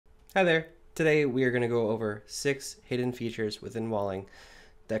Hi there. Today we are going to go over 6 hidden features within Walling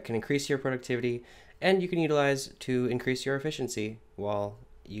that can increase your productivity and you can utilize to increase your efficiency while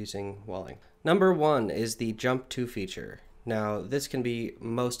using Walling. Number 1 is the Jump To feature. Now this can be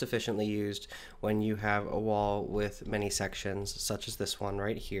most efficiently used when you have a wall with many sections such as this one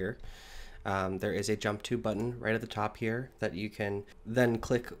right here. There is a Jump To button right at the top here that you can then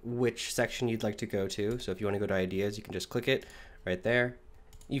click which section you'd like to go to. So if you want to go to ideas, you can just click it right there.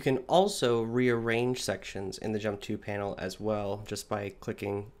 You can also rearrange sections in the Jump To panel as well, just by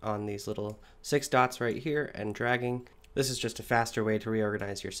clicking on these little 6 dots right here and dragging. This is just a faster way to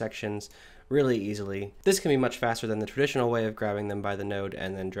reorganize your sections really easily. This can be much faster than the traditional way of grabbing them by the node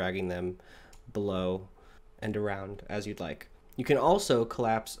and then dragging them below and around as you'd like. You can also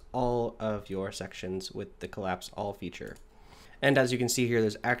collapse all of your sections with the Collapse All feature. And as you can see here,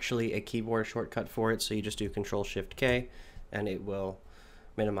 there's actually a keyboard shortcut for it, so you just do Control-Shift-K and it will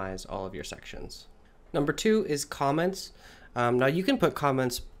minimize all of your sections. Number 2 is comments. Now you can put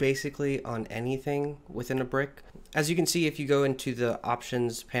comments basically on anything within a brick. As you can see, if you go into the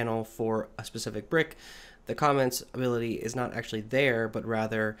options panel for a specific brick, the comments ability is not actually there, but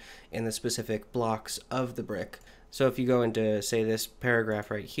rather in the specific blocks of the brick. So if you go into, say, this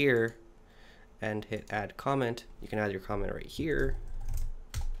paragraph right here and hit add comment, you can add your comment right here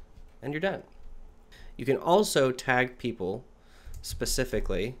and you're done. You can also tag people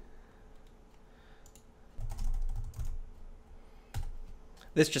specifically.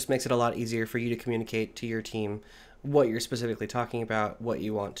 This just makes it a lot easier for you to communicate to your team what you're specifically talking about, what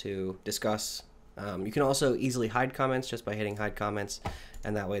you want to discuss. You can also easily hide comments just by hitting hide comments,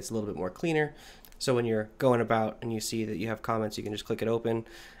 and that way it's a little bit more cleaner. So when you're going about and you see that you have comments, you can just click it open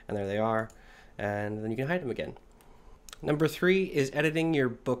and there they are, and then you can hide them again. Number 3 is editing your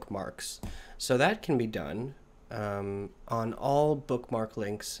bookmarks. So that can be done on all bookmark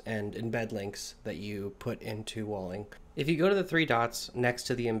links and embed links that you put into Walling. If you go to the 3 dots next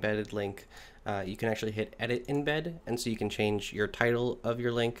to the embedded link, you can actually hit edit embed, and so you can change your title of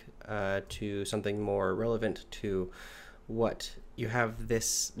your link to something more relevant to what you have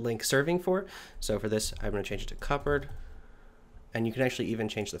this link serving for. So for this, I'm going to change it to cupboard, and you can actually even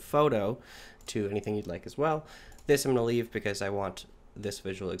change the photo to anything you'd like as well. This I'm going to leave because I want this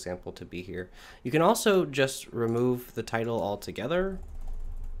visual example to be here. You can also just remove the title altogether,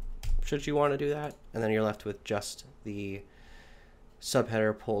 should you want to do that, and then you're left with just the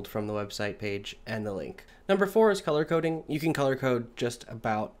subheader pulled from the website page and the link. Number 4 is color coding. You can color code just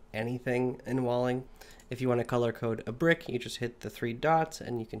about anything in Walling. If you want to color code a brick, you just hit the 3 dots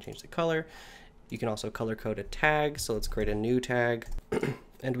and you can change the color. You can also color code a tag, so let's create a new tag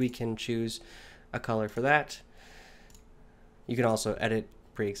and we can choose a color for that. You can also edit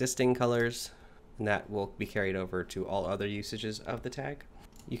pre-existing colors, and that will be carried over to all other usages of the tag.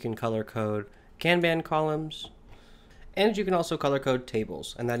 You can color code Kanban columns, and you can also color code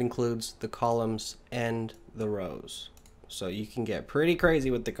tables, and that includes the columns and the rows. So you can get pretty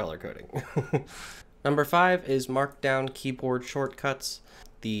crazy with the color coding. Number 5 is markdown keyboard shortcuts.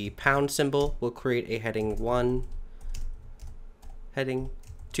 The pound symbol will create a heading 1 heading.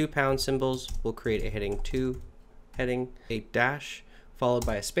 2 pound symbols will create a heading 2 heading. A dash followed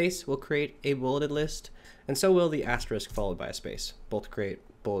by a space will create a bulleted list, and so will the asterisk followed by a space. Both create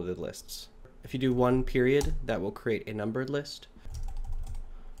bulleted lists. If you do 1 period, that will create a numbered list.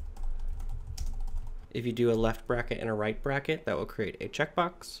 If you do a left bracket and a right bracket, that will create a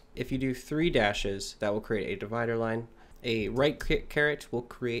checkbox. If you do 3 dashes, that will create a divider line. A right caret will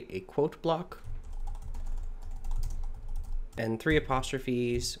create a quote block. And 3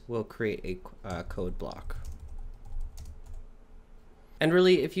 apostrophes will create a code block. And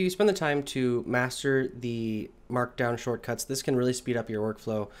really, if you spend the time to master the markdown shortcuts, this can really speed up your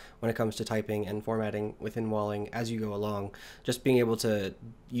workflow when it comes to typing and formatting within Walling as you go along. Just being able to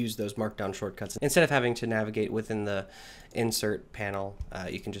use those markdown shortcuts instead of having to navigate within the insert panel,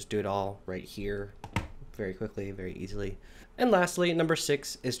 you can just do it all right here very quickly, very easily. And lastly, number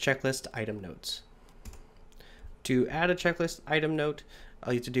 6 is checklist item notes. To add a checklist item note,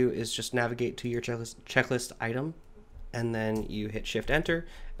 all you have to do is just navigate to your checklist item, and then you hit Shift Enter,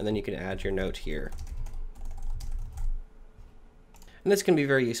 and then you can add your note here. And this can be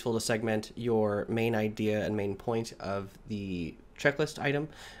very useful to segment your main idea and main point of the checklist item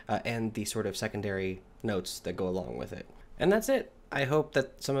and the sort of secondary notes that go along with it. And that's it. I hope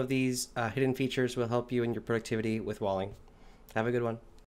that some of these hidden features will help you in your productivity with Walling. Have a good one.